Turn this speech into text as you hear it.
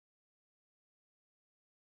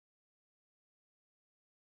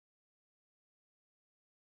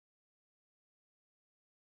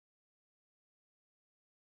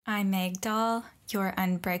I'm Meg Dahl, your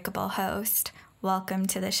unbreakable host. Welcome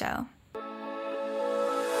to the show.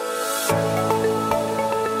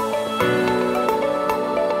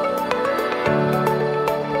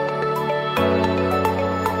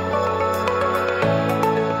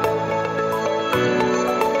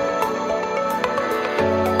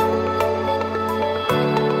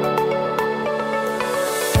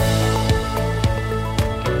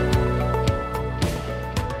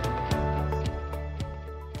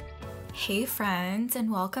 Hey friends, and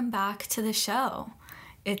welcome back to the show.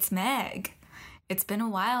 It's Meg. It's been a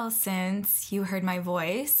while since you heard my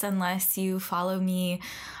voice, unless you follow me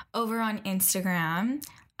over on Instagram.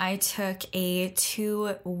 I took a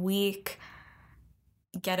 2-week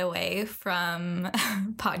getaway from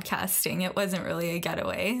podcasting. It wasn't really a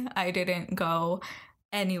getaway. I didn't go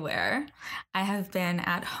anywhere. I have been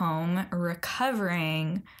at home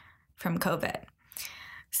recovering from COVID.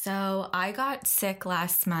 So I got sick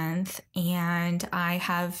last month and I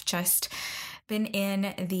have just been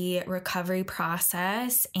in the recovery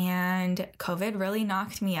process, and COVID really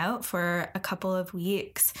knocked me out for a couple of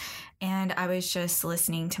weeks. And I was just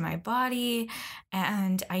listening to my body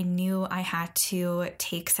and I knew I had to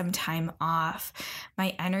take some time off.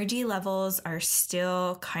 My energy levels are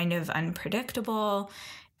still kind of unpredictable.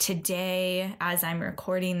 Today, as I'm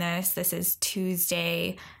recording this is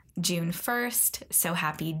Tuesday, June 1st, so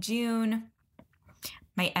happy June.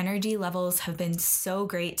 My energy levels have been so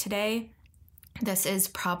great today. This is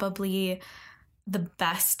probably the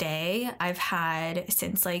best day I've had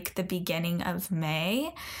since like the beginning of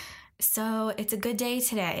May. So it's a good day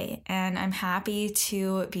today, and I'm happy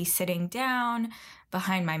to be sitting down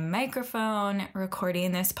behind my microphone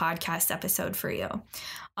recording this podcast episode for you.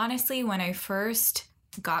 Honestly, when I first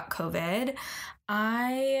got COVID,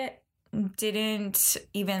 I didn't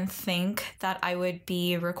even think that I would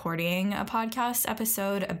be recording a podcast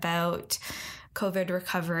episode about COVID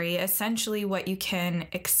recovery. Essentially, what you can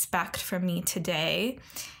expect from me today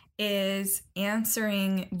is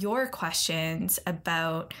answering your questions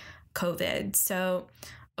about COVID. So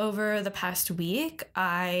over the past week,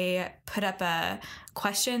 I put up a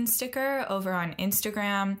question sticker over on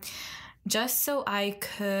Instagram just so I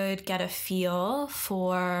could get a feel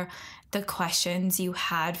for the questions you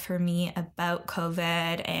had for me about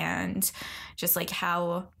COVID and just like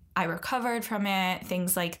how I recovered from it,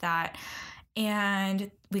 things like that.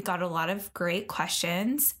 And we got a lot of great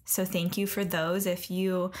questions. So thank you for those if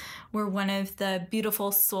you were one of the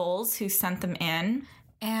beautiful souls who sent them in.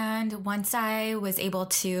 And once I was able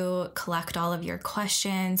to collect all of your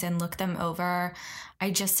questions and look them over,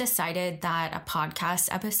 I just decided that a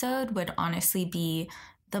podcast episode would honestly be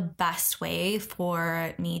the best way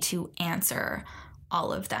for me to answer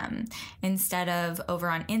all of them instead of over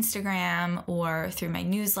on Instagram or through my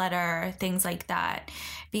newsletter, things like that.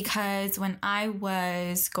 Because when I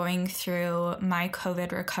was going through my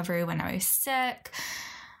COVID recovery when I was sick,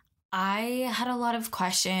 I had a lot of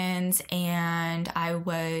questions and I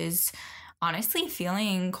was honestly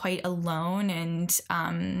feeling quite alone, and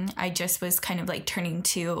I just was kind of like turning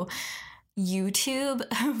to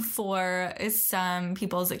YouTube for some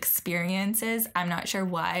people's experiences. I'm not sure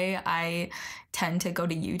why I tend to go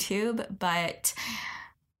to YouTube, but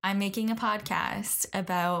I'm making a podcast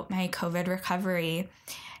about my COVID recovery,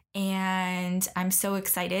 and I'm so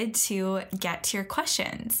excited to get to your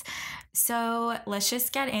questions. So let's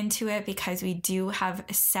just get into it because we do have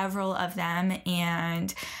several of them,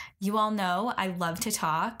 and you all know I love to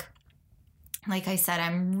talk. Like I said,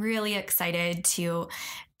 I'm really excited to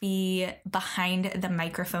be behind the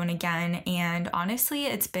microphone again. And honestly,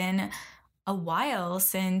 it's been a while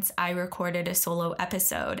since I recorded a solo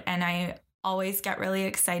episode, and I always get really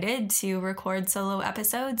excited to record solo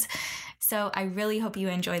episodes. So I really hope you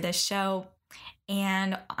enjoy this show,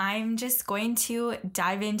 and I'm just going to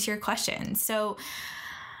dive into your questions. So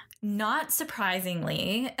not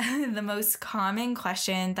surprisingly, the most common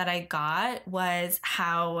question that I got was,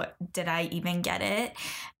 how did I even get it?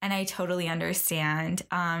 And I totally understand.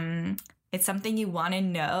 It's something you want to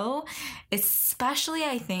know, especially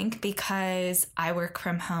I think because I work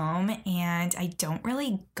from home and I don't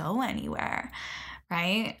really go anywhere,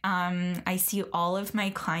 right? I see all of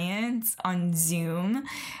my clients on Zoom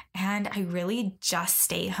and I really just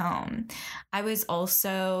stay home. I was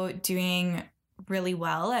also doing really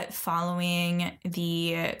well at following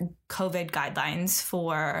the COVID guidelines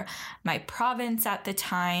for my province at the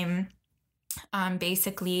time.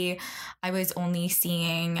 Basically, I was only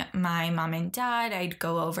seeing my mom and dad. I'd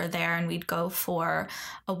go over there and we'd go for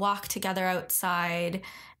a walk together outside.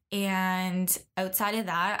 And outside of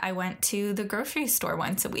that, I went to the grocery store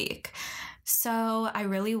once a week. So I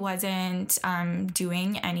really wasn't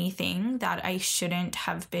doing anything that I shouldn't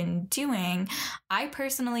have been doing. I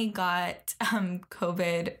personally got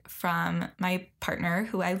COVID from my partner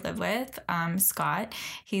who I live with, Scott.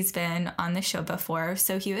 He's been on the show before.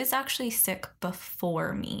 So he was actually sick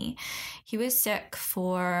before me. He was sick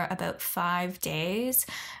for about 5 days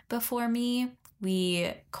before me.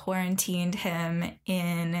 We quarantined him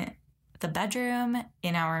in the bedroom,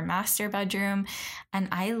 in our master bedroom, and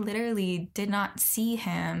I literally did not see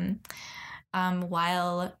him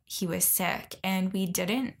while he was sick. And we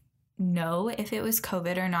didn't know if it was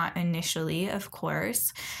COVID or not initially, of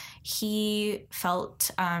course. He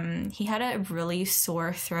felt, he had a really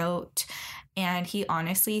sore throat, and he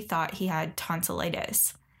honestly thought he had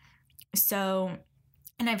tonsillitis. So,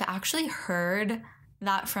 and I've actually heard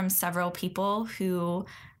that from several people who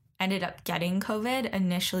ended up getting COVID.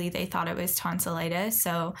 Initially, they thought it was tonsillitis,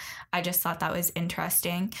 so I just thought that was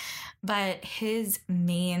interesting. But his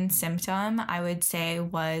main symptom, I would say,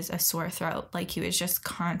 was a sore throat. Like, he was just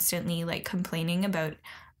constantly like complaining about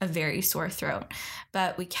a very sore throat.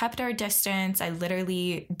 But we kept our distance. I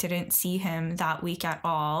literally didn't see him that week at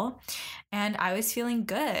all. And I was feeling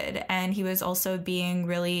good. And he was also being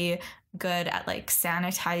really good at like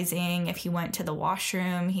sanitizing. If he went to the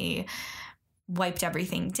washroom, he wiped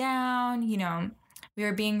everything down. You know, we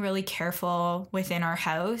were being really careful within our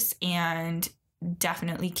house and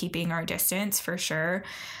definitely keeping our distance for sure.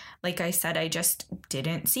 Like I said, I just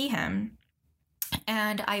didn't see him.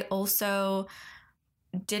 And I also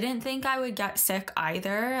didn't think I would get sick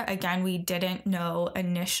either. Again, we didn't know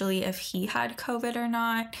initially if he had COVID or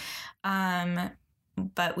not.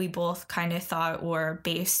 But we both kind of thought, or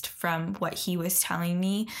based from what he was telling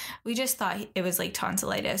me, we just thought it was like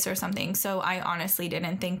tonsillitis or something. So I honestly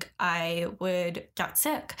didn't think I would get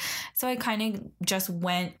sick. So I kind of just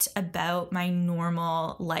went about my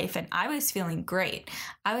normal life, and I was feeling great.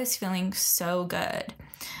 I was feeling so good.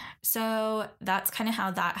 So that's kind of how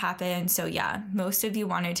that happened. So yeah, most of you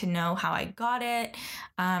wanted to know how I got it.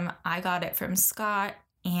 I got it from Scott,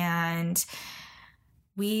 and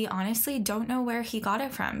we honestly don't know where he got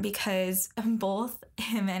it from, because both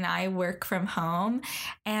him and I work from home,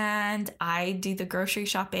 and I do the grocery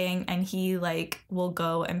shopping, and he like will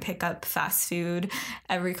go and pick up fast food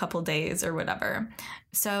every couple days or whatever.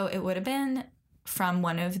 So it would have been from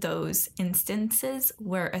one of those instances,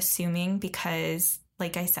 we're assuming, because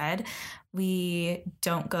like I said, we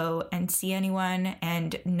don't go and see anyone,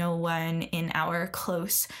 and no one in our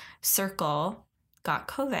close circle got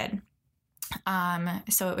COVID.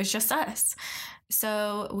 So it was just us.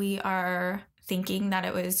 So we are thinking that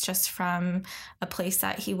it was just from a place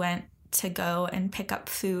that he went to go and pick up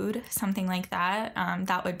food, something like that.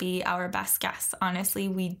 That would be our best guess. Honestly,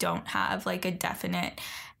 we don't have like a definite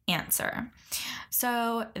answer.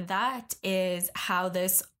 So that is how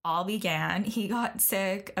this all began. He got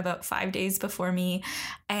sick about 5 days before me,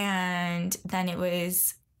 and then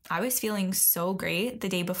I was feeling so great the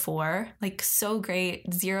day before, like so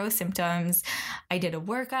great, 0 symptoms. I did a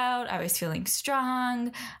workout. I was feeling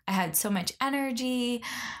strong. I had so much energy.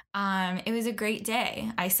 It was a great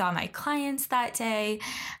day. I saw my clients that day.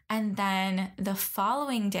 And then the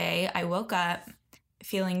following day, I woke up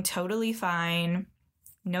feeling totally fine,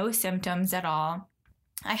 no symptoms at all.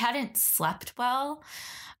 I hadn't slept well.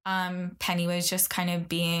 Penny was just kind of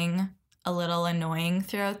being a little annoying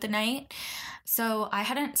throughout the night. So I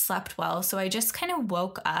hadn't slept well. So I just kind of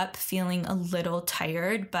woke up feeling a little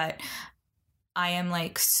tired, but I am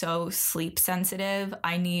like so sleep sensitive.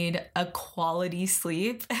 I need a quality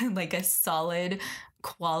sleep, like a solid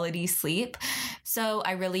quality sleep. So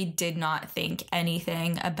I really did not think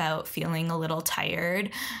anything about feeling a little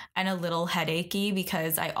tired and a little headachy,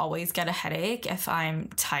 because I always get a headache if I'm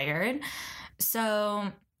tired.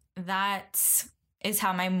 So that is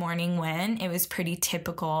how my morning went. It was pretty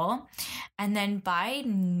typical. And then by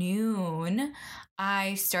noon,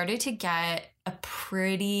 I started to get a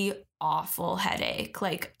pretty awful headache,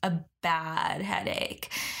 like a bad headache.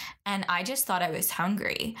 And I just thought I was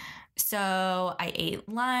hungry. So I ate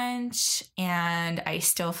lunch and I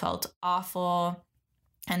still felt awful.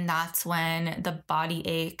 And that's when the body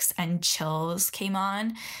aches and chills came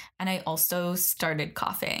on. And I also started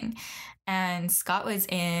coughing. And Scott was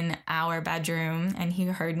in our bedroom and he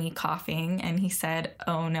heard me coughing and he said,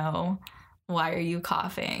 "Oh no, why are you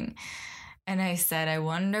coughing?" And I said, "I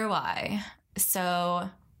wonder why." So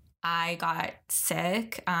I got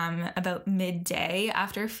sick about midday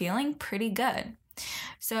after feeling pretty good.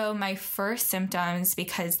 So my first symptoms,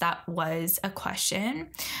 because that was a question,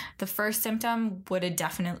 the first symptom would have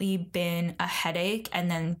definitely been a headache and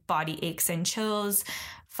then body aches and chills,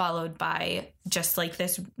 followed by just like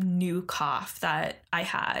this new cough that I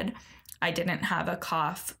had. I didn't have a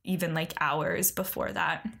cough even like hours before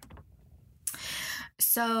that.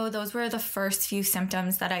 So those were the first few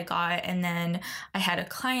symptoms that I got. And then I had a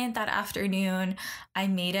client that afternoon. I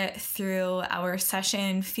made it through our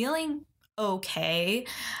session feeling okay,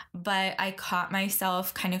 but I caught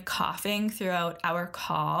myself kind of coughing throughout our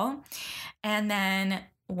call. And then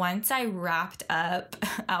once I wrapped up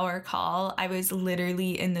our call, I was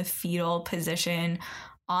literally in the fetal position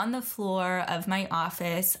on the floor of my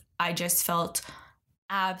office. I just felt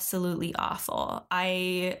absolutely awful.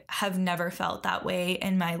 I have never felt that way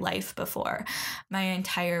in my life before. My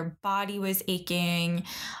entire body was aching.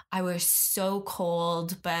 I was so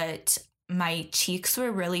cold, but my cheeks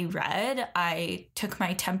were really red. I took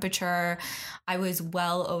my temperature. I was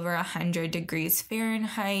well over 100 degrees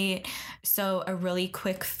Fahrenheit. So a really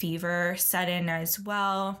quick fever set in as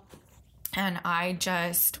well. And I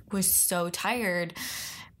just was so tired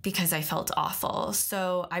because I felt awful.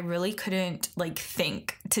 So I really couldn't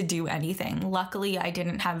think to do anything. Luckily, I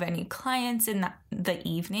didn't have any clients in the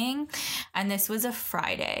evening, and this was a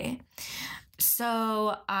Friday.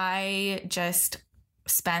 So I just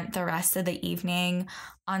spent the rest of the evening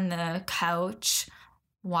on the couch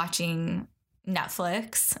watching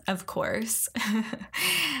Netflix, of course.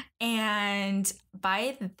 And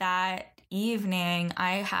by that evening,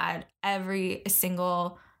 I had every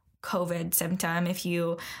single COVID symptom.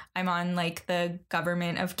 I'm on the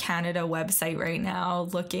Government of Canada website right now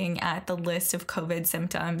looking at the list of COVID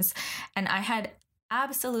symptoms, and I had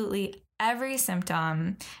absolutely every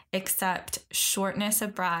symptom except shortness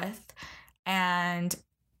of breath and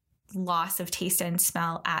loss of taste and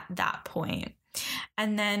smell at that point.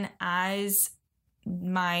 And then as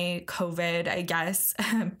my COVID, I guess,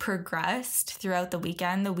 progressed throughout the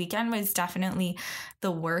weekend was definitely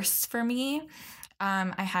the worst for me.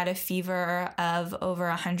 I had a fever of over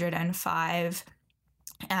 105,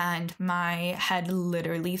 and my head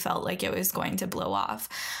literally felt like it was going to blow off.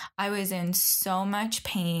 I was in so much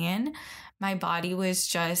pain. My body was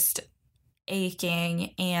just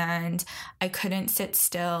aching, and I couldn't sit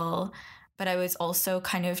still. But I was also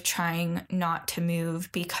kind of trying not to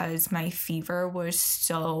move because my fever was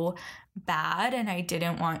so bad, and I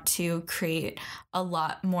didn't want to create a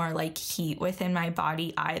lot more heat within my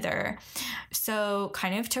body either. So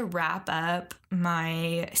kind of to wrap up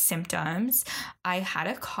my symptoms, I had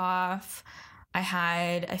a cough. I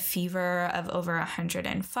had a fever of over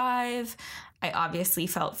 105. I obviously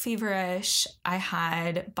felt feverish. I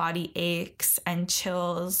had body aches and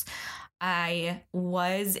chills. I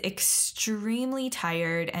was extremely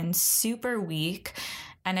tired and super weak,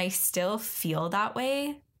 and I still feel that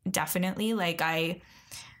way. Definitely. I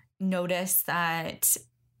notice that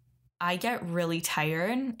I get really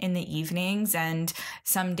tired in the evenings, and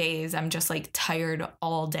some days I'm just tired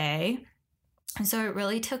all day. And so it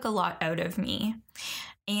really took a lot out of me.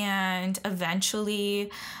 And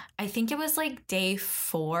eventually, I think it was day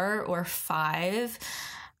 4 or 5,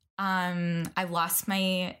 I lost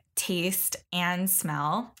my taste and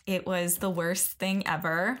smell. It was the worst thing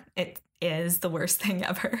ever. It is the worst thing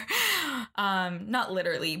ever. Not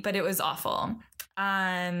literally, but it was awful.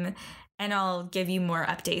 And I'll give you more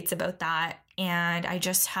updates about that. And I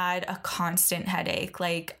just had a constant headache.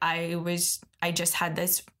 I just had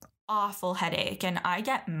this awful headache, and I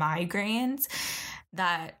get migraines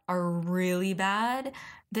that are really bad.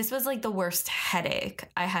 This was the worst headache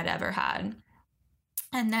I had ever had.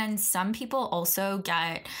 And then some people also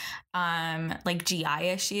get GI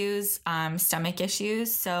issues, stomach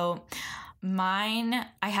issues. So mine,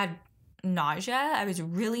 I had nausea. I was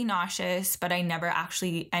really nauseous, but I never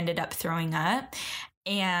actually ended up throwing up.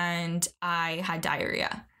 And I had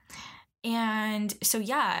diarrhea. And so,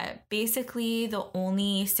 yeah, basically the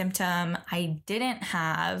only symptom I didn't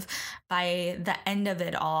have by the end of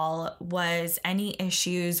it all was any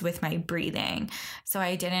issues with my breathing. So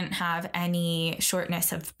I didn't have any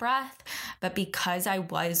shortness of breath, but because I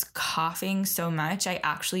was coughing so much, I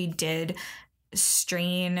actually did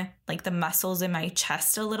strain the muscles in my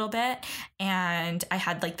chest a little bit, and I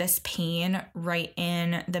had this pain right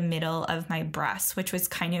in the middle of my breast, which was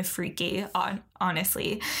kind of freaky,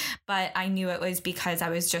 honestly, but I knew it was because I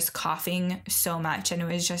was just coughing so much, and it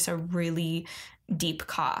was just a really deep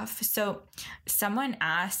cough. So someone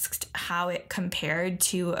asked how it compared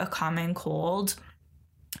to a common cold.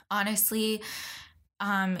 Honestly,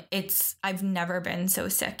 I've never been so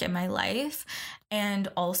sick in my life. And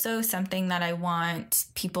also something that I want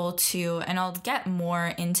people to, and I'll get more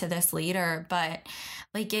into this later, but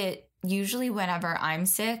like usually whenever I'm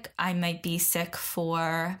sick, I might be sick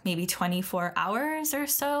for maybe 24 hours or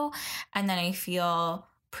so. And then I feel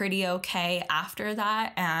pretty okay after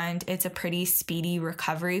that. And it's a pretty speedy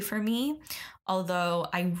recovery for me. Although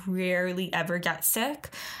I rarely ever get sick.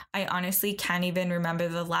 I honestly can't even remember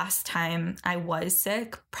the last time I was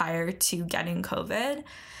sick prior to getting COVID.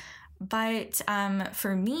 But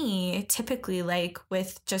for me, typically, like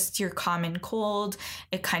with just your common cold,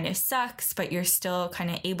 it kind of sucks, but you're still kind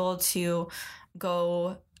of able to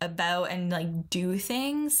go about and like do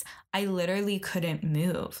things. I literally couldn't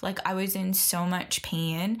move. Like I was in so much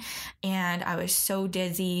pain and I was so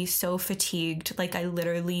dizzy, so fatigued. Like I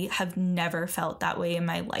literally have never felt that way in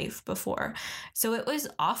my life before. So it was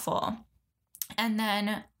awful. And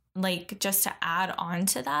then like just to add on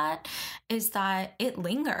to that is that it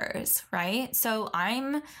lingers, right? So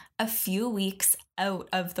I'm a few weeks out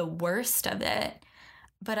of the worst of it,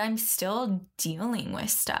 but I'm still dealing with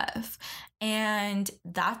stuff. And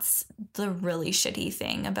that's the really shitty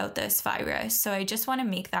thing about this virus. So I just want to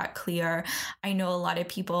make that clear. I know a lot of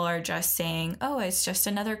people are just saying, oh, it's just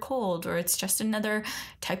another cold or it's just another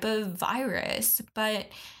type of virus. But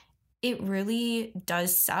it really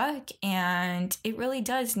does suck and it really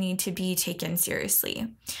does need to be taken seriously.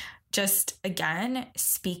 Just again,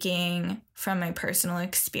 speaking from my personal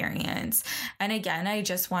experience. And again, I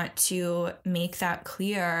just want to make that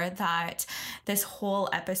clear that this whole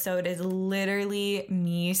episode is literally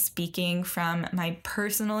me speaking from my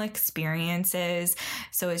personal experiences.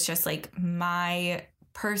 So it's just like my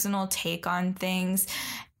personal take on things.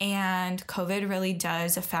 And COVID really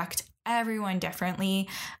does affect everyone differently.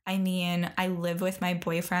 I mean, I live with my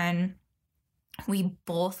boyfriend. We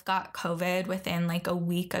both got COVID within like a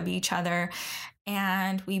week of each other,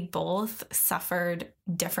 and we both suffered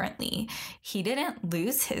differently. He didn't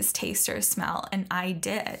lose his taste or smell, and I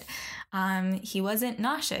did. He wasn't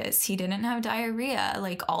nauseous. He didn't have diarrhea,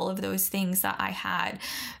 like all of those things that I had.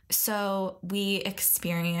 So we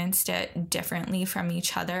experienced it differently from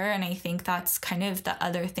each other. And I think that's kind of the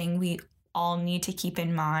other thing we all need to keep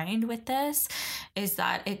in mind with this is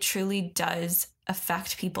that it truly does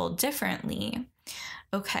affect people differently.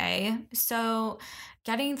 Okay, so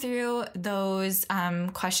getting through those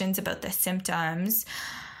questions about the symptoms,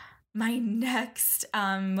 my next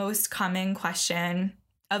most common question,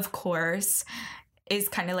 of course, is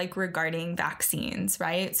kind of like regarding vaccines,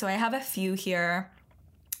 right? So I have a few here.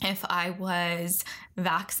 If I was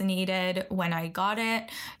vaccinated when I got it.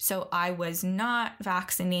 So I was not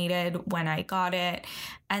vaccinated when I got it.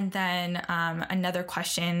 And then another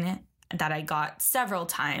question that I got several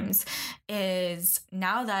times is,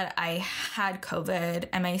 now that I had COVID,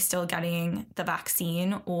 am I still getting the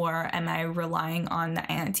vaccine or am I relying on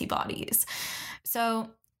the antibodies? So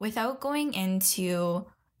without going into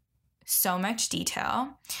so much detail,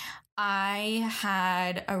 I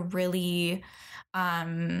had a really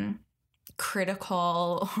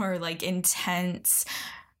critical or like intense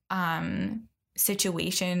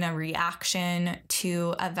situation, a reaction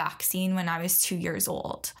to a vaccine when I was 2 years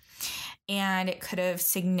old. And it could have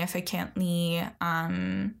significantly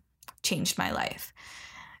changed my life.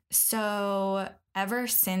 So ever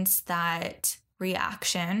since that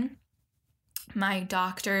reaction, my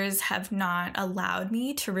doctors have not allowed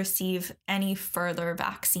me to receive any further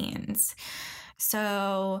vaccines.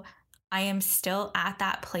 So I am still at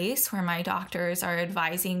that place where my doctors are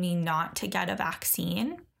advising me not to get a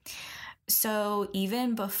vaccine. So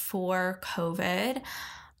even before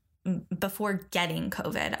getting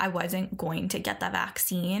COVID, I wasn't going to get the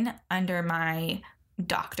vaccine under my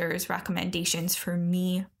doctor's recommendations for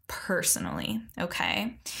me personally,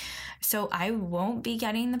 okay? So I won't be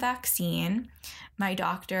getting the vaccine. My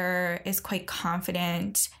doctor is quite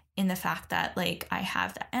confident in the fact that like I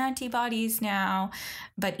have the antibodies now,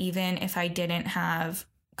 but even if I didn't have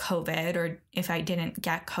COVID or if I didn't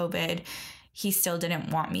get COVID, he still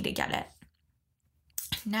didn't want me to get it.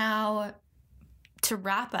 Now, to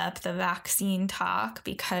wrap up the vaccine talk,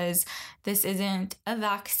 because this isn't a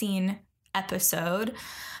vaccine episode,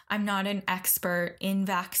 I'm not an expert in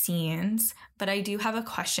vaccines, but I do have a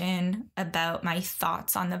question about my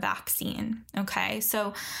thoughts on the vaccine. Okay,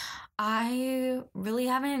 so I really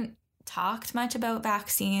haven't talked much about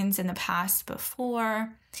vaccines in the past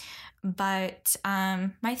before, but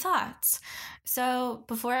my thoughts. So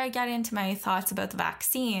before I get into my thoughts about the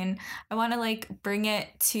vaccine, I want to like bring it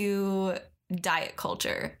to diet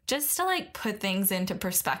culture, just to like put things into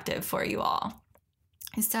perspective for you all.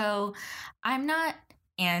 So I'm not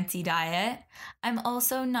anti-diet. I'm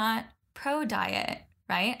also not pro-diet,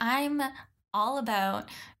 right? I'm all about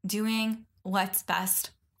doing what's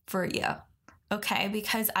best for you, okay?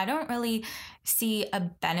 Because I don't really see a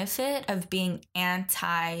benefit of being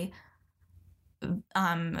anti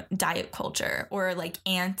diet culture or like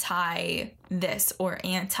anti this or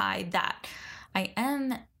anti that. I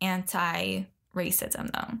am anti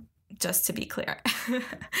racism though, just to be clear.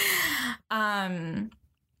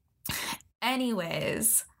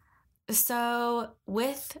 Anyways, so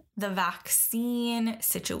with the vaccine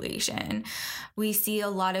situation, we see a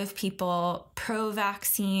lot of people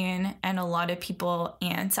pro-vaccine and a lot of people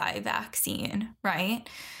anti-vaccine, right?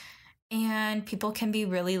 And people can be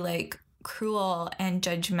really like cruel and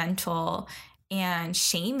judgmental and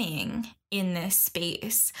shaming in this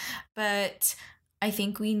space. But I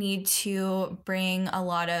think we need to bring a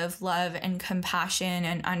lot of love and compassion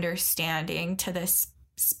and understanding to this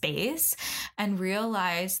space and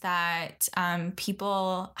realize that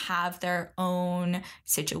people have their own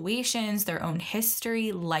situations, their own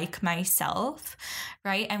history, like myself,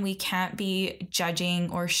 right? And we can't be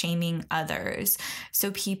judging or shaming others.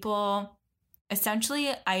 So people,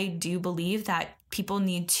 essentially, I do believe that people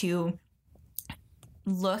need to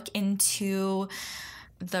look into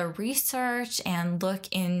the research and look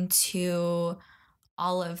into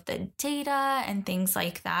all of the data and things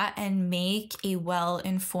like that and make a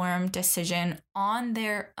well-informed decision on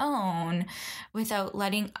their own without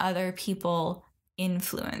letting other people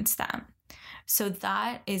influence them. So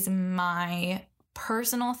that is my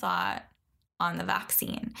personal thought on the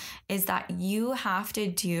vaccine, is that you have to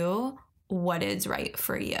do what is right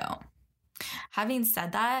for you. Having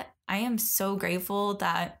said that, I am so grateful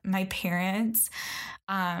that my parents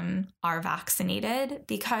are vaccinated,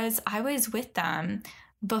 because I was with them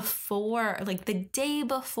before, like the day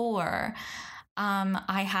before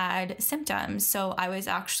I had symptoms. So I was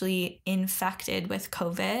actually infected with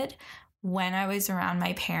COVID when I was around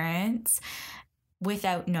my parents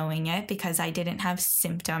without knowing it, because I didn't have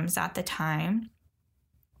symptoms at the time.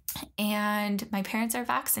 And my parents are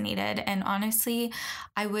vaccinated. And honestly,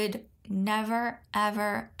 I would never,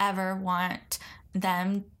 ever, ever want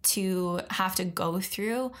them to have to go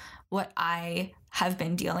through what I have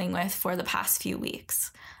been dealing with for the past few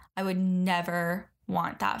weeks. I would never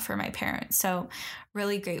want that for my parents. So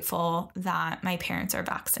really grateful that my parents are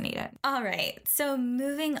vaccinated. All right, so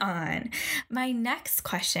moving on. My next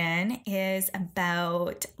question is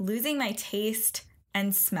about losing my taste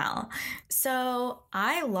and smell. So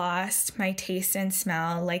I lost my taste and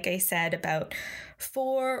smell, like I said, about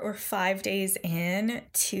 4 or 5 days in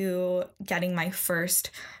to getting my first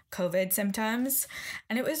COVID symptoms.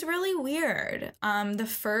 And it was really weird. The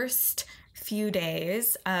first few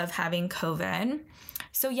days of having COVID.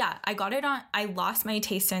 So yeah, I lost my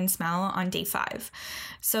taste and smell on day 5.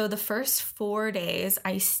 So the first 4 days,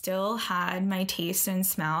 I still had my taste and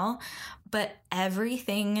smell, but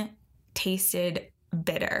everything tasted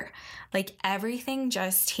bitter. Like everything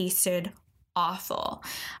just tasted awful.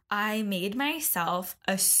 I made myself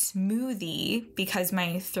a smoothie because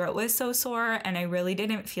my throat was so sore and I really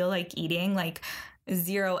didn't feel like eating, like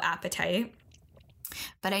zero appetite.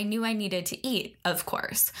 But I knew I needed to eat, of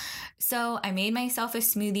course. So I made myself a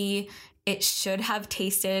smoothie. It should have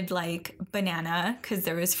tasted like banana because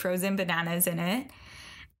there was frozen bananas in it.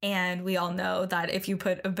 And we all know that if you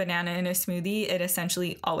put a banana in a smoothie, it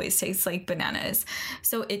essentially always tastes like bananas.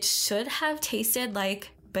 So it should have tasted like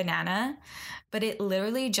banana, but it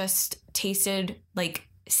literally just tasted like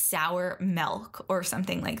sour milk or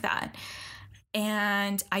something like that.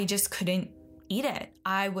 And I just couldn't eat it.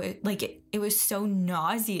 I would like it. It was so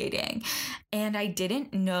nauseating and I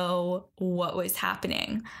didn't know what was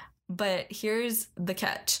happening. But here's the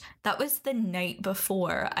catch. That was the night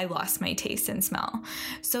before I lost my taste and smell.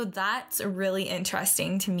 So that's really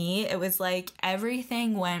interesting to me. It was like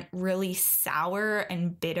everything went really sour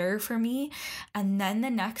and bitter for me. And then the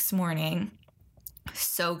next morning,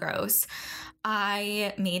 so gross,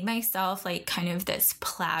 I made myself like kind of this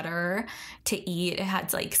platter to eat. It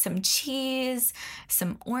had like some cheese,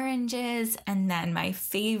 some oranges, and then my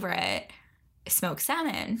favorite, smoked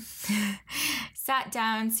salmon. Sat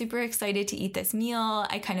down, super excited to eat this meal.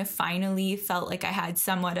 I kind of finally felt like I had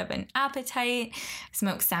somewhat of an appetite.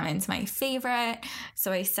 Smoked salmon's my favorite.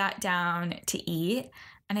 So I sat down to eat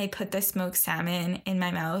and I put the smoked salmon in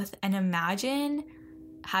my mouth, and imagine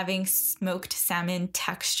having smoked salmon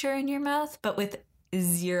texture in your mouth, but with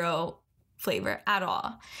zero flavor at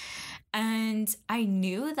all. And I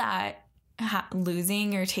knew that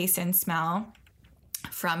losing your taste and smell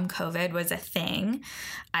from COVID was a thing.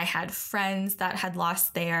 I had friends that had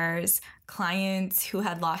lost theirs, clients who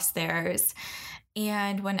had lost theirs.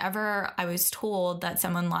 And whenever I was told that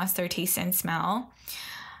someone lost their taste and smell,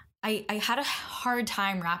 I had a hard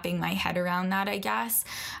time wrapping my head around that, I guess.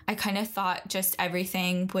 I kind of thought just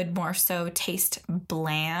everything would more so taste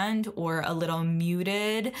bland or a little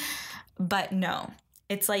muted. But no,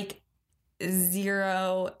 it's like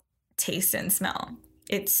zero taste and smell.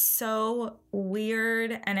 It's so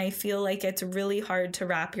weird, and I feel like it's really hard to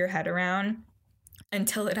wrap your head around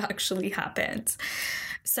until it actually happens.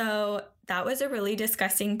 So that was a really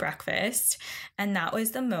disgusting breakfast, and that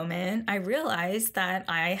was the moment I realized that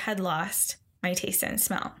I had lost my taste and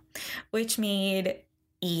smell, which made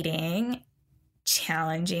eating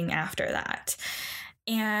challenging after that.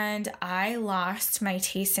 And I lost my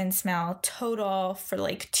taste and smell total for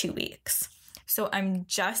like 2 weeks. So I'm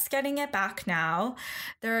just getting it back now.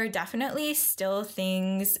 There are definitely still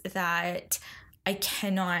things that I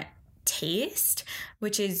cannot taste,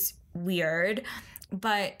 which is weird,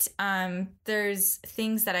 but there's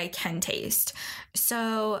things that I can taste.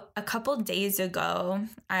 So a couple days ago,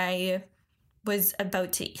 I was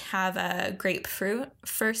about to have a grapefruit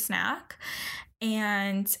for snack,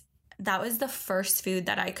 and that was the first food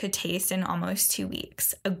that I could taste in almost 2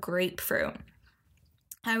 weeks, a grapefruit.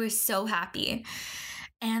 I was so happy.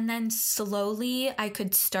 And then slowly I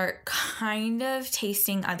could start kind of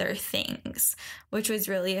tasting other things, which was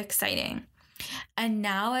really exciting. And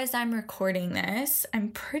now as I'm recording this, I'm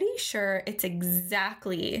pretty sure it's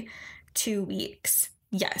exactly 2 weeks.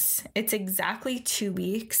 Yes, it's exactly 2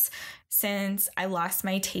 weeks since I lost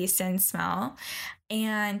my taste and smell.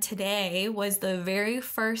 And today was the very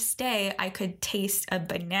first day I could taste a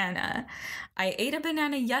banana. I ate a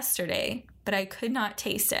banana yesterday, but I could not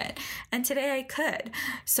taste it. And today I could.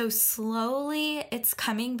 So slowly it's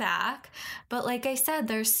coming back. But like I said,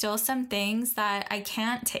 there's still some things that I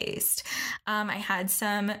can't taste. I had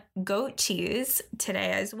some goat cheese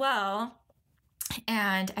today as well,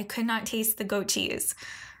 and I could not taste the goat cheese.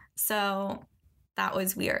 So that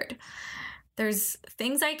was weird. There's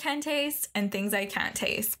things I can taste and things I can't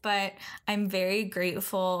taste, but I'm very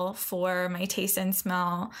grateful for my taste and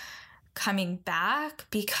smell coming back,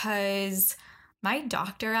 because my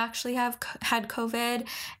doctor actually had COVID,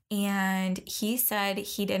 and he said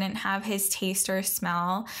he didn't have his taste or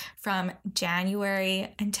smell from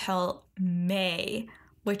January until May,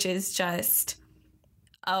 which is just,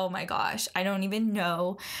 oh my gosh, I don't even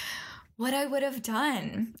know what I would have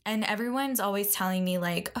done. And everyone's always telling me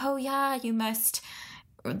like, oh yeah, you must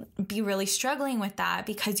be really struggling with that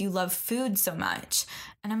because you love food so much.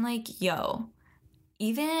 And I'm like, yo,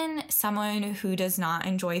 even someone who does not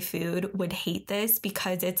enjoy food would hate this,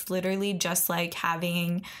 because it's literally just like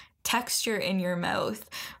having texture in your mouth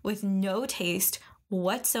with no taste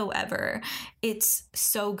whatsoever. It's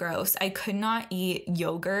so gross. I could not eat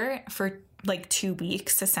yogurt for like 2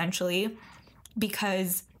 weeks essentially,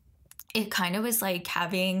 because it kind of was like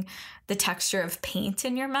having the texture of paint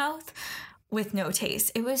in your mouth with no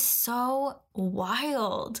taste. It was so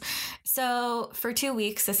wild. So for 2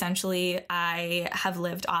 weeks, essentially, I have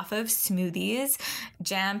lived off of smoothies,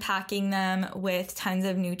 jam packing them with tons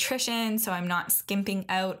of nutrition, so I'm not skimping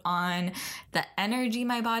out on the energy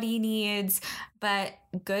my body needs. But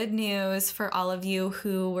good news for all of you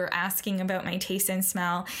who were asking about my taste and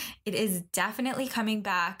smell, it is definitely coming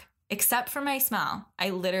back, except for my smell. I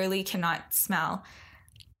literally cannot smell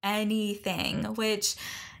anything, which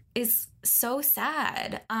is so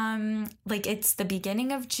sad. Like, it's the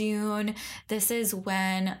beginning of June. This is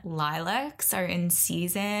when lilacs are in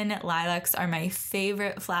season. Lilacs are my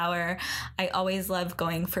favorite flower. I always love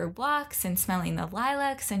going for walks and smelling the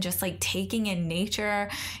lilacs and just like taking in nature.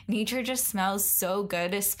 Nature just smells so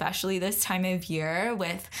good, especially this time of year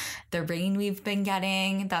with the rain we've been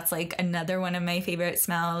getting. That's like another one of my favorite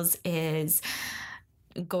smells, is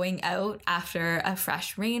going out after a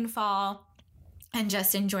fresh rainfall and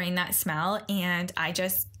just enjoying that smell. And I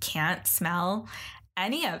just can't smell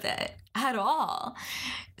any of it at all.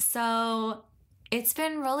 So it's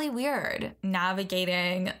been really weird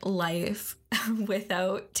navigating life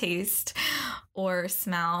without taste or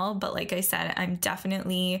smell. But like I said, I'm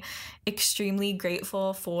definitely extremely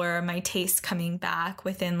grateful for my taste coming back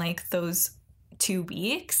within like those 2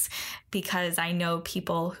 weeks, because I know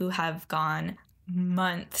people who have gone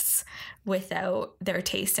months without their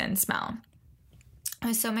taste and smell.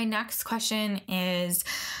 So my next question is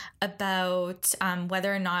about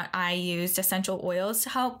whether or not I used essential oils to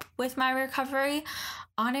help with my recovery.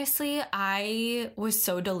 Honestly, I was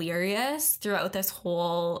so delirious throughout this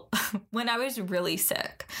whole, when I was really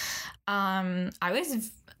sick. I was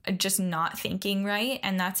just not thinking right.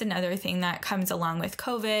 And that's another thing that comes along with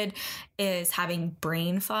COVID, is having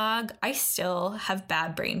brain fog. I still have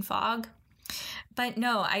bad brain fog. But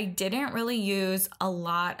no, I didn't really use a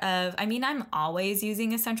lot of, I'm always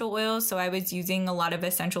using essential oils. So I was using a lot of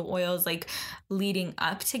essential oils like leading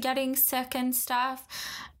up to getting sick and stuff,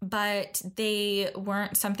 but they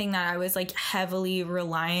weren't something that I was like heavily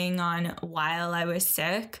relying on while I was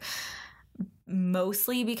sick,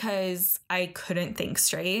 mostly because I couldn't think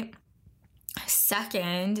straight.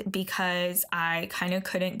 Second, because I kind of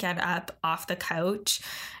couldn't get up off the couch.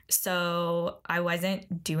 So I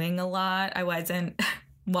wasn't doing a lot. I wasn't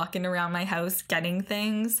walking around my house getting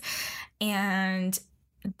things. And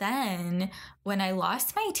then when I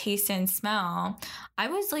lost my taste and smell, I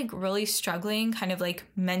was like really struggling kind of like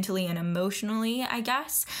mentally and emotionally, I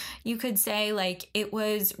guess you could say. Like it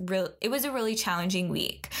was a really challenging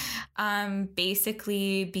week.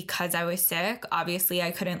 Basically because I was sick, obviously I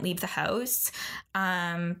couldn't leave the house.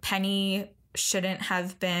 Penny shouldn't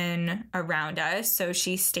have been around us, so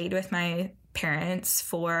she stayed with my parents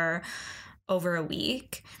for over a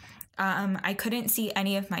week. I couldn't see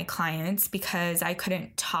any of my clients because I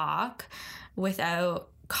couldn't talk without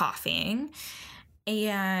coughing,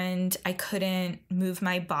 and I couldn't move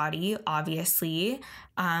my body, obviously.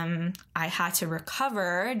 I had to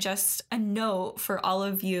recover. Just a note for all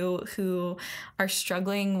of you who are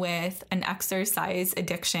struggling with an exercise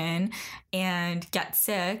addiction and get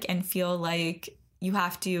sick and feel like you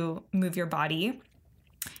have to move your body.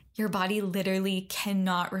 Your body literally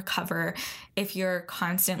cannot recover if you're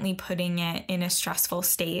constantly putting it in a stressful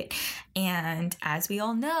state. And as we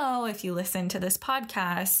all know, if you listen to this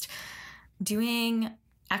podcast, doing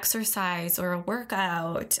exercise or a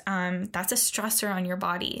workout, that's a stressor on your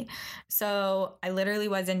body. So I literally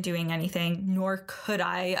wasn't doing anything, nor could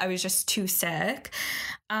I. I was just too sick.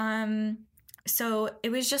 So it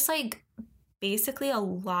was just like basically a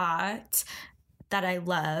lot that I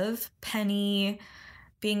love. Penny,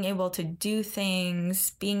 being able to do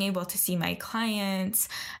things, being able to see my clients.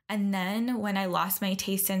 And then when I lost my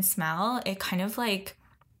taste and smell, it kind of like,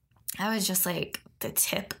 I was just like the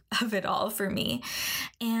tip of it all for me.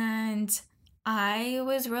 And I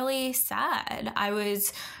was really sad. I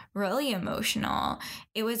was really emotional.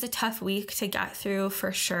 It was a tough week to get through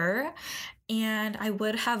for sure. And I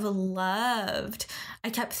would have loved, I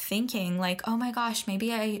kept thinking like, oh my gosh,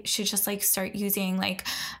 maybe I should just like start using like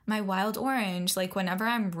my wild orange. Like whenever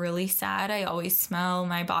I'm really sad, I always smell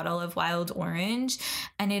my bottle of wild orange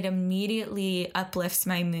and it immediately uplifts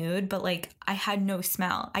my mood. But like I had no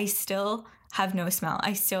smell. I still have no smell.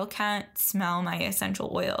 I still can't smell my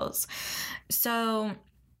essential oils. So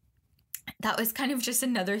that was kind of just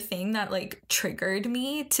another thing that like triggered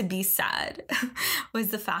me to be sad was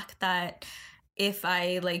the fact that if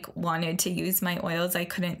I like wanted to use my oils, I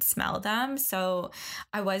couldn't smell them. So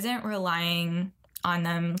I wasn't relying on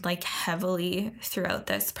them like heavily throughout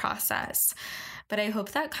this process. But I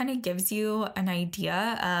hope that kind of gives you an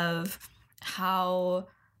idea of how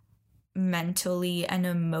mentally and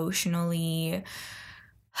emotionally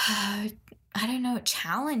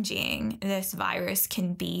challenging this virus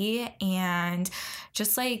can be. And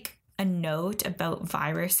just like a note about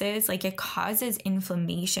viruses, like it causes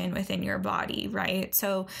inflammation within your body, right?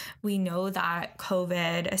 So we know that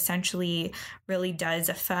COVID essentially really does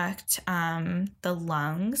affect the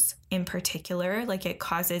lungs in particular. Like it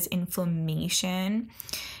causes inflammation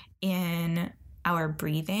in our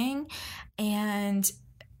breathing. And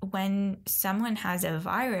when someone has a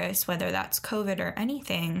virus, whether that's COVID or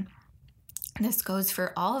anything, this goes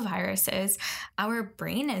for all viruses, our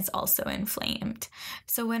brain is also inflamed.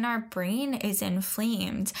 So when our brain is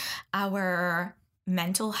inflamed, our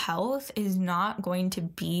mental health is not going to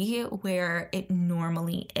be where it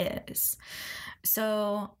normally is.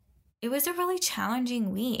 So it was a really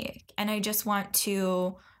challenging week. And I just want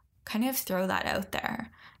to kind of throw that out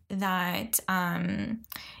there that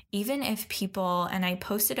even if people, and I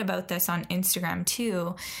posted about this on Instagram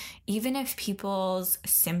too, even if people's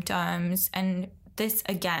symptoms, and this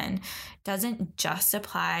again doesn't just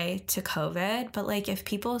apply to COVID, but like if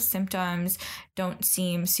people's symptoms don't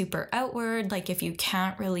seem super outward, like if you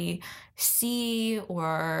can't really see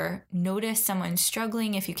or notice someone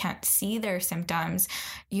struggling, if you can't see their symptoms,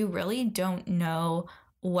 you really don't know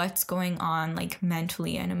what's going on like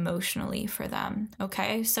mentally and emotionally for them.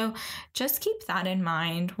 Okay. So just keep that in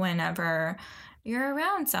mind whenever you're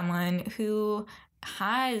around someone who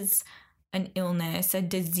has an illness, a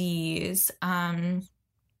disease.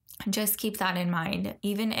 Just keep that in mind.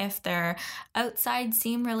 Even if their outside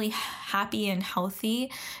seem really happy and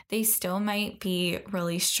healthy, they still might be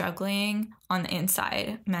really struggling on the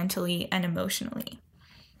inside, mentally and emotionally.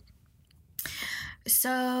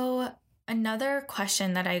 So another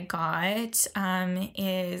question that I got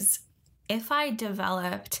is if I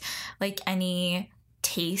developed like any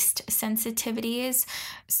taste sensitivities.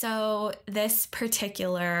 So this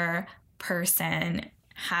particular person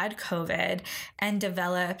had COVID and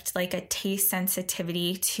developed like a taste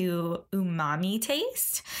sensitivity to umami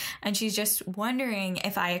taste. And she's just wondering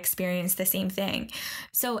if I experienced the same thing.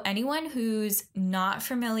 So anyone who's not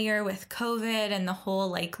familiar with COVID and the whole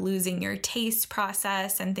like losing your taste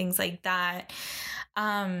process and things like that,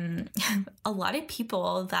 a lot of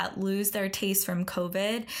people that lose their taste from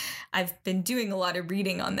COVID, I've been doing a lot of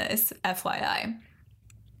reading on this, FYI.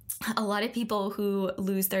 A lot of people who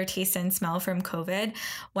lose their taste and smell from COVID,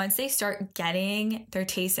 once they start getting their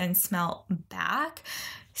taste and smell back,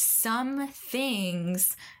 some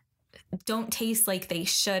things don't taste like they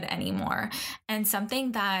should anymore. And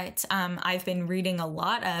something that I've been reading a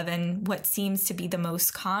lot of, and what seems to be the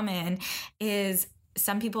most common, is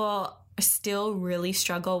some people still really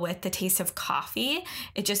struggle with the taste of coffee.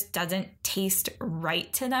 It just doesn't taste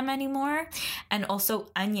right to them anymore. And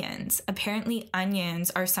also onions. Apparently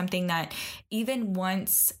onions are something that even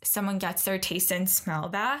once someone gets their taste and smell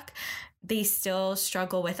back, they still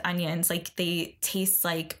struggle with onions. Like they taste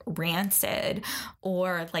like rancid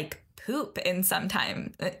or like poop in some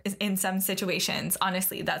situations.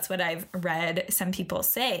 Honestly, that's what I've read some people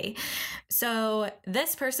say. So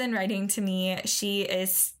this person writing to me, she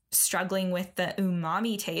is struggling with the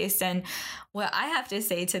umami taste. And what I have to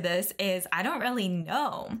say to this is I don't really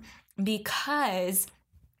know, because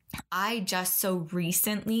I just so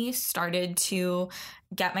recently started to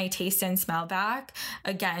get my taste and smell back.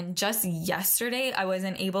 Again, just yesterday, I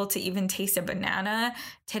wasn't able to even taste a banana.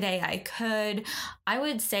 Today I could. I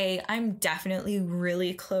would say I'm definitely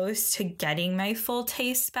really close to getting my full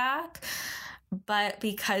taste back. But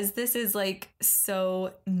because this is like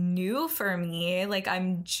so new for me, like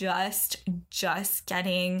I'm just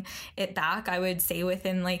getting it back, I would say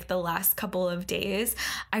within like the last couple of days,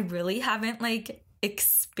 I really haven't like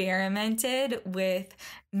experimented with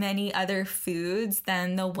many other foods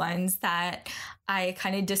than the ones that I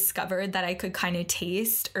kind of discovered that I could kind of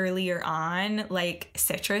taste earlier on, like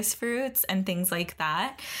citrus fruits and things like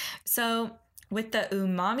that. So with the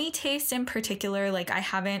umami taste in particular, like I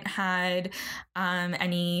haven't had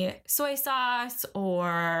any soy sauce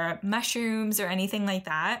or mushrooms or anything like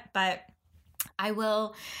that, but I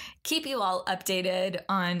will keep you all updated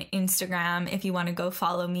on Instagram if you want to go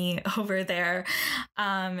follow me over there.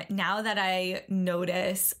 Now that I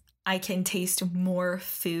notice I can taste more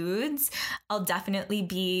foods, I'll definitely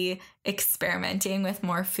be experimenting with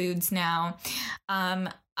more foods now.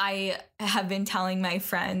 I have been telling my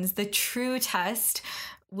friends the true test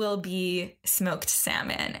will be smoked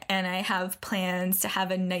salmon, and I have plans to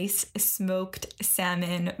have a nice smoked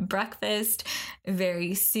salmon breakfast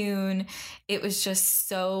very soon. It was just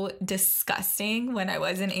so disgusting when I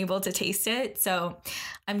wasn't able to taste it. So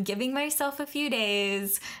I'm giving myself a few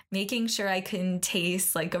days, making sure I can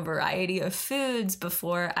taste like a variety of foods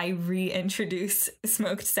before I reintroduce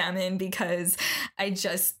smoked salmon, because I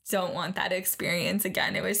just don't want that experience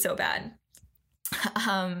again. It was so bad.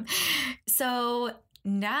 So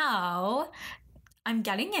now I'm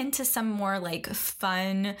getting into some more like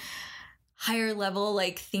fun, higher level,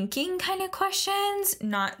 like thinking kind of questions,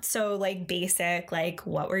 not so like basic, like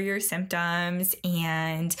what were your symptoms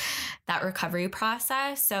and that recovery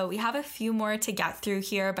process. So we have a few more to get through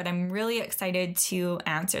here, but I'm really excited to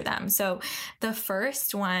answer them. So the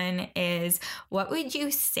first one is, what would you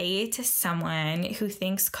say to someone who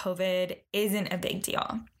thinks COVID isn't a big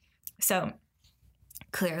deal? So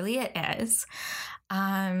clearly it is.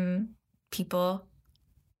 People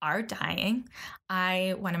are dying.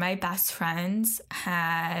 One of my best friends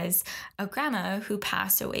has a grandma who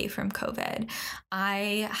passed away from COVID.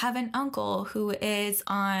 I have an uncle who is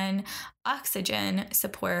on oxygen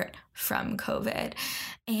support from COVID.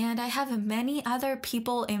 And I have many other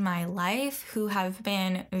people in my life who have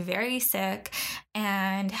been very sick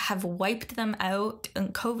and have wiped them out,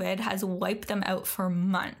 and COVID has wiped them out for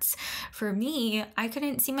months. For me, I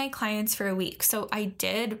couldn't see my clients for a week. So I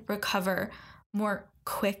did recover more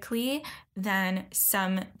quickly than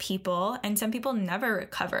some people, and some people never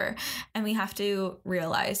recover. And we have to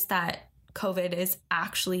realize that COVID is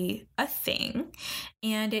actually a thing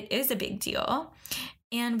and it is a big deal.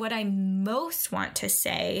 And what I most want to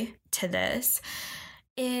say to this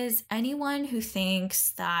is, anyone who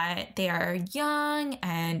thinks that they are young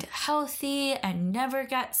and healthy and never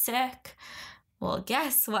get sick, well,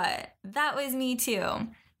 guess what? That was me too.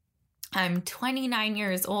 I'm 29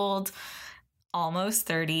 years old, almost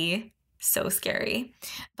 30. so scary.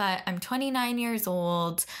 But I'm 29 years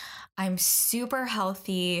old. I'm super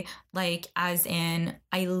healthy, like as in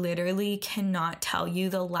I literally cannot tell you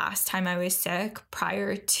the last time I was sick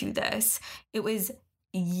prior to this. It was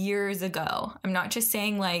years ago. I'm not just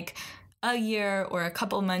saying like a year or a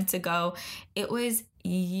couple months ago. It was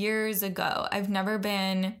years ago. I've never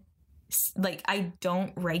been like, I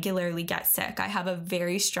don't regularly get sick. I have a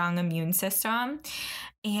very strong immune system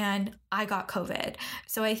and I got COVID.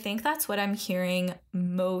 So I think that's what I'm hearing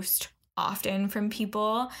most often from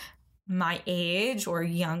people my age or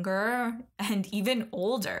younger and even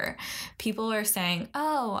older. People are saying,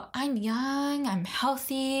 oh, I'm young, I'm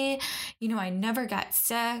healthy, I never get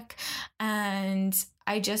sick. And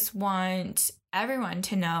I just want everyone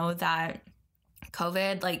to know that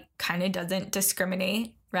COVID like kind of doesn't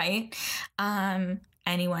discriminate, right?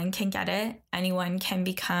 Anyone can get it. Anyone can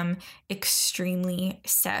become extremely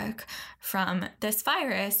sick from this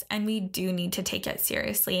virus, and we do need to take it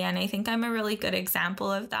seriously. And I think I'm a really good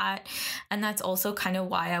example of that. And that's also kind of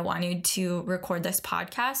why I wanted to record this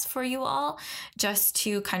podcast for you all, just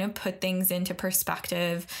to kind of put things into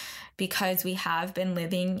perspective, because we have been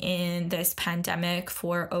living in this pandemic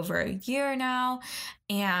for over a year now.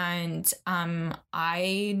 And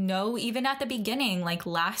I know even at the beginning, like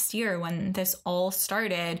last year when this all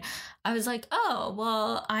started, I was like, oh,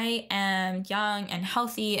 well, I am young and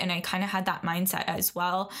healthy. And I kind of had that mindset as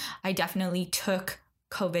well. I definitely took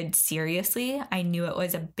COVID seriously. I knew it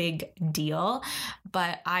was a big deal,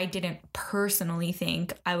 but I didn't personally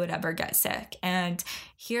think I would ever get sick. And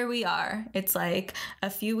here we are. It's like a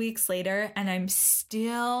few weeks later, and I'm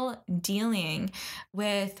still dealing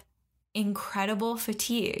with incredible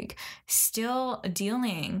fatigue, still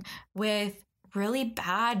dealing with really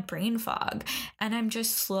bad brain fog. And I'm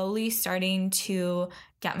just slowly starting to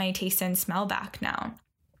get my taste and smell back now.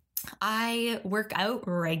 I work out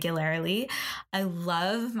regularly. I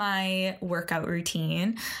love my workout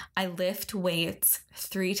routine. I lift weights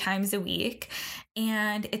 3 times a week.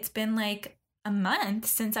 And it's been like a month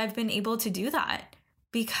since I've been able to do that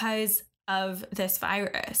because of this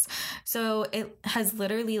virus. So it has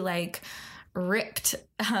literally like ripped,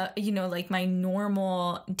 like my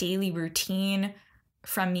normal daily routine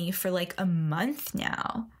from me for like a month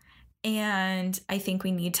now. And I think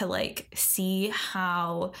we need to like see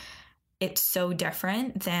how it's so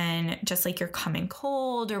different than just like your common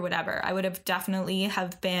cold or whatever. I would have definitely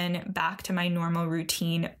have been back to my normal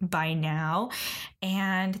routine by now.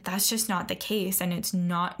 And that's just not the case. And it's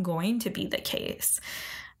not going to be the case.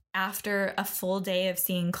 After a full day of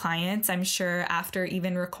seeing clients, I'm sure after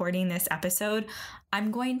even recording this episode,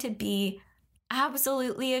 I'm going to be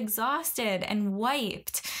absolutely exhausted and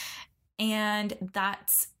wiped. And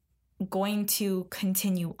that's going to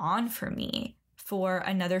continue on for me for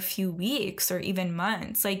another few weeks or even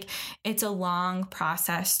months. Like, it's a long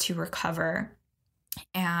process to recover.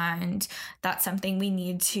 And that's something we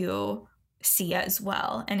need to see as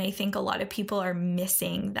well. And I think a lot of people are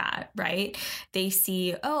missing that, right? They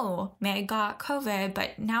see, oh, Meg got COVID,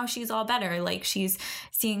 but now she's all better. Like, she's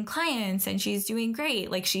seeing clients and she's doing great.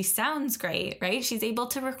 Like, she sounds great, right? She's able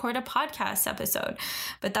to record a podcast episode.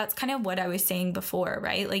 But that's kind of what I was saying before,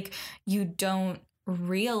 right? Like, you don't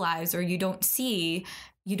realize or you don't see,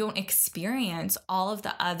 you don't experience all of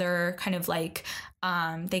the other kind of like,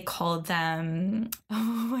 they call them,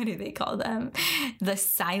 what do they call them? The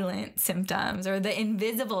silent symptoms or the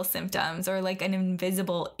invisible symptoms or like an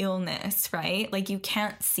invisible illness, right? Like, you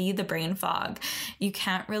can't see the brain fog. You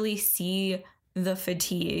can't really see the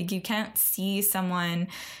fatigue. You can't see someone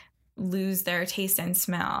lose their taste and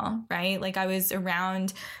smell, right? Like, I was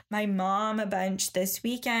around my mom a bunch this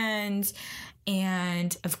weekend,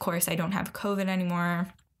 and of course I don't have COVID anymore.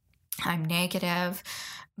 I'm negative,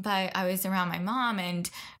 but I was around my mom and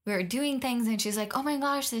we were doing things and she's like, oh my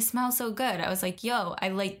gosh, this smells so good. I was like, yo, I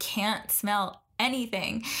like can't smell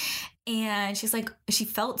anything. And she's like, she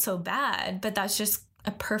felt so bad, but that's just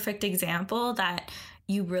a perfect example that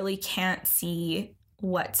you really can't see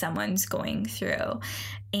what someone's going through.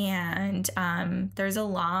 And there's a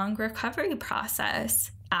long recovery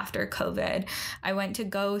process after COVID. I went to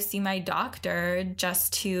go see my doctor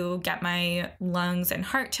just to get my lungs and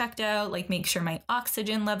heart checked out, like make sure my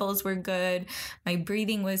oxygen levels were good, my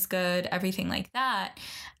breathing was good, everything like that.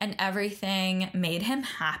 And everything made him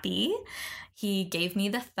happy. He gave me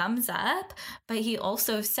the thumbs up, but he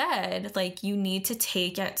also said, like, you need to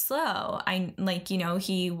take it slow.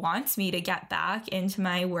 He wants me to get back into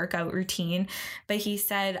my workout routine, but he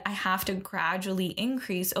said I have to gradually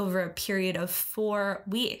increase over a period of 4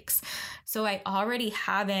 weeks. So I already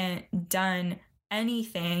haven't done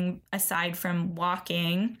anything aside from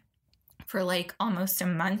walking for like almost a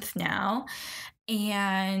month now.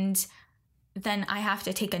 And then I have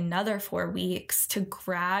to take another 4 weeks to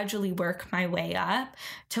gradually work my way up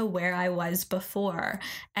to where I was before.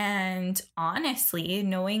 And honestly,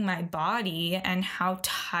 knowing my body and how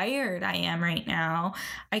tired I am right now,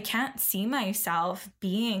 I can't see myself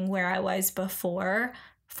being where I was before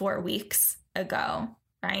 4 weeks ago,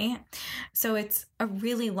 right? So it's a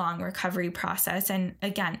really long recovery process. And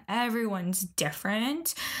again, everyone's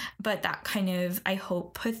different, but that kind of, I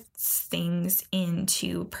hope, puts things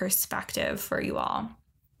into perspective for you all.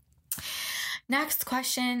 Next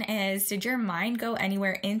question is, did your mind go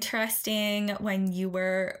anywhere interesting when you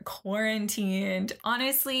were quarantined?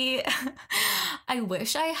 Honestly, I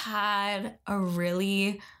wish I had a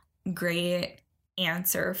really great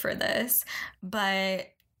answer for this, but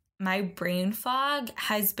my brain fog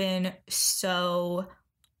has been so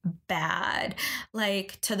bad,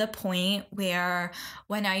 like to the point where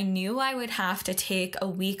when I knew I would have to take a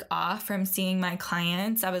week off from seeing my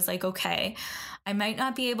clients, I was like, okay, I might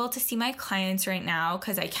not be able to see my clients right now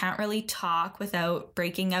because I can't really talk without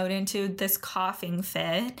breaking out into this coughing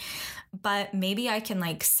fit, but maybe I can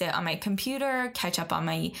like sit on my computer, catch up on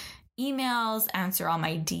my emails, answer all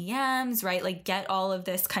my DMs, right? Like get all of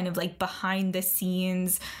this kind of like behind the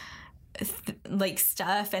scenes like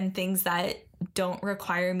stuff and things that don't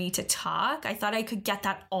require me to talk. I thought I could get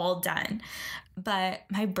that all done, but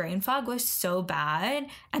my brain fog was so bad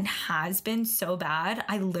and has been so bad.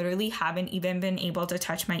 I literally haven't even been able to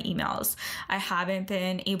touch my emails. I haven't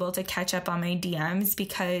been able to catch up on my DMs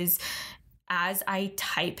because as I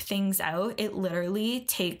type things out, it literally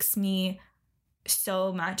takes me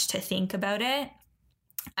so much to think about it.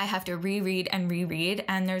 I have to reread,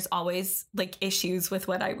 and there's always like issues with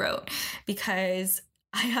what I wrote because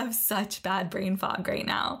I have such bad brain fog right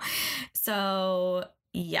now. So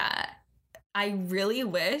yeah, I really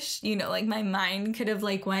wish, like my mind could have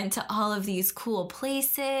like went to all of these cool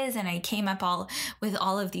places and I came up with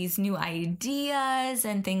all of these new ideas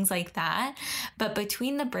and things like that. But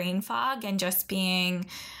between the brain fog and just being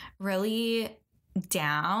really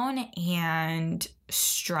down and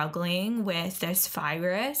struggling with this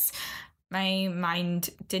virus, my mind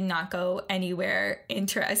did not go anywhere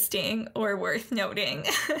interesting or worth noting.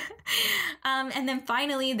 And then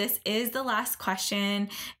finally, this is the last question,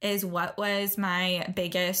 is what was my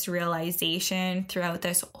biggest realization throughout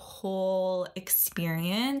this whole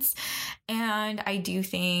experience? And I do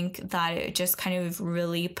think that it just kind of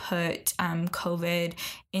really put COVID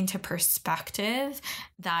into perspective,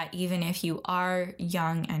 that even if you are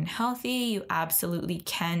young and healthy, you absolutely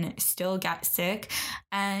can still get sick,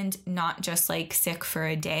 and not just like sick for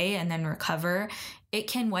a day and then recover. It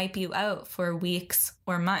can wipe you out for weeks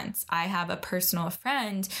or months. I have a personal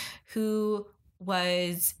friend who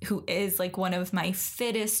is like one of my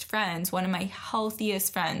fittest friends, one of my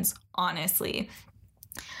healthiest friends, honestly.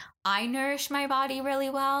 I nourish my body really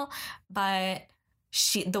well, but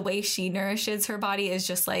the way she nourishes her body is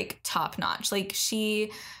just like top notch. Like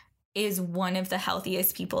she is one of the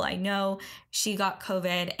healthiest people I know. She got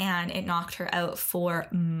COVID and it knocked her out for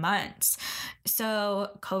months.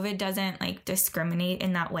 So COVID doesn't like discriminate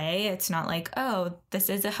in that way. It's not like, oh, this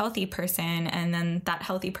is a healthy person and then that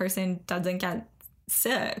healthy person doesn't get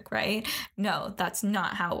sick, right? No, that's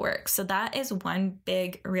not how it works. So that is one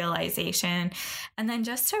big realization. And then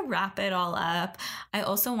just to wrap it all up, I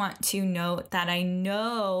also want to note that I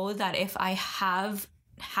know that if I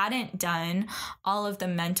hadn't done all of the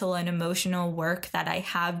mental and emotional work that I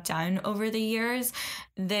have done over the years,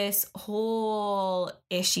 this whole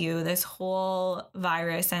issue, this whole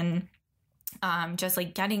virus, and just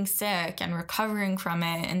like getting sick and recovering from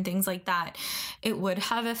it and things like that, it would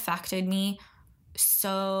have affected me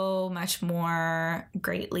so much more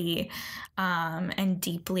greatly and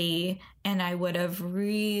deeply, and I would have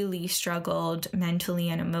really struggled mentally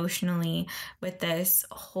and emotionally with this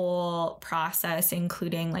whole process,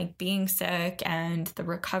 including like being sick and the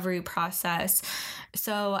recovery process.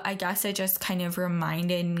 So I guess it just kind of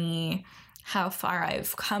reminded me how far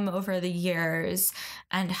I've come over the years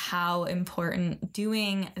and how important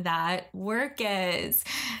doing that work is.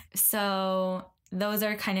 So those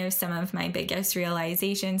are kind of some of my biggest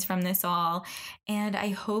realizations from this all. And I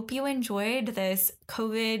hope you enjoyed this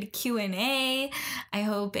COVID Q&A. I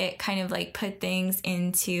hope it kind of like put things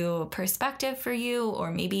into perspective for you,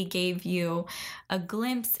 or maybe gave you a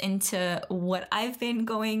glimpse into what I've been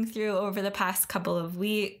going through over the past couple of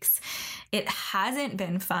weeks. It hasn't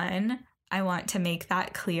been fun. I want to make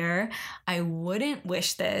that clear. I wouldn't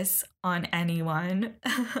wish this on anyone.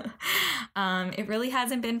 It really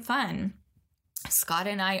hasn't been fun. Scott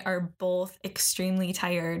and I are both extremely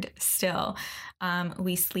tired still.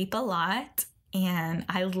 We sleep a lot and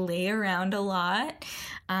I lay around a lot.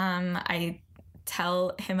 I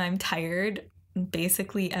tell him I'm tired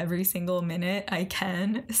basically every single minute I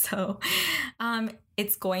can. So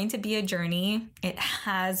it's going to be a journey. It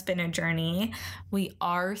has been a journey. We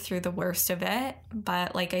are through the worst of it,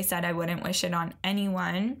 but like I said, I wouldn't wish it on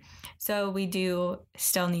anyone. So we do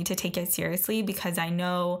still need to take it seriously because I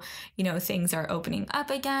know, things are opening up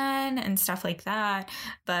again and stuff like that.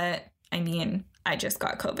 But I mean, I just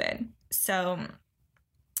got COVID. So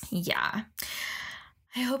yeah.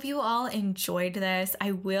 I hope you all enjoyed this.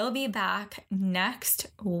 I will be back next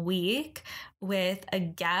week with a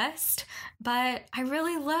guest, but I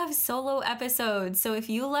really love solo episodes. So if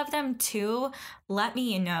you love them too, let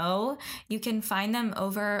me know. You can find them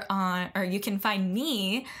you can find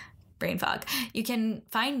me, brain fog. You can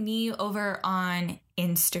find me over on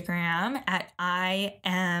Instagram at I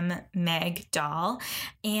am Meg Doll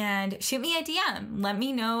and shoot me a DM. Let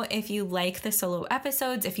me know if you like the solo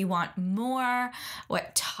episodes, if you want more,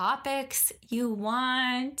 what topics you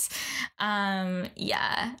want.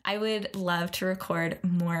 I would love to record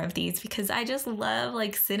more of these because I just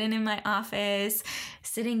love sitting in my office,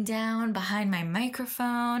 sitting down behind my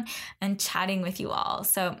microphone and chatting with you all.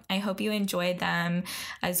 So I hope you enjoyed them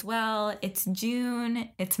as well. It's June.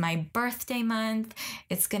 It's my birthday month.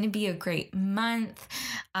 It's going to be a great month.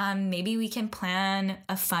 Maybe we can plan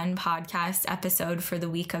a fun podcast episode for the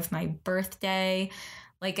week of my birthday.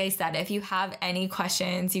 Like I said, if you have any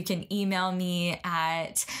questions, you can email me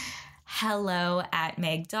at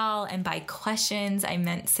hello@megdoll. And by questions, I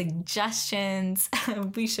meant suggestions.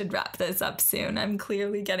 We should wrap this up soon. I'm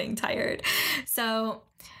clearly getting tired. So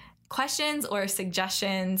questions or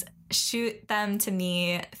suggestions, shoot them to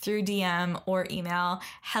me through DM or email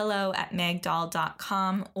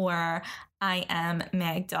hello@megdoll.com or I am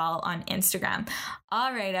Meg Doll on Instagram.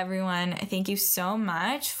 All right, everyone. Thank you so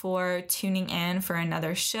much for tuning in for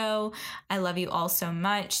another show. I love you all so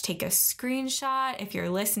much. Take a screenshot if you're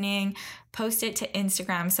listening, post it to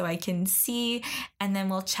Instagram so I can see, and then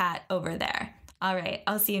we'll chat over there. All right,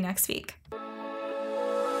 I'll see you next week.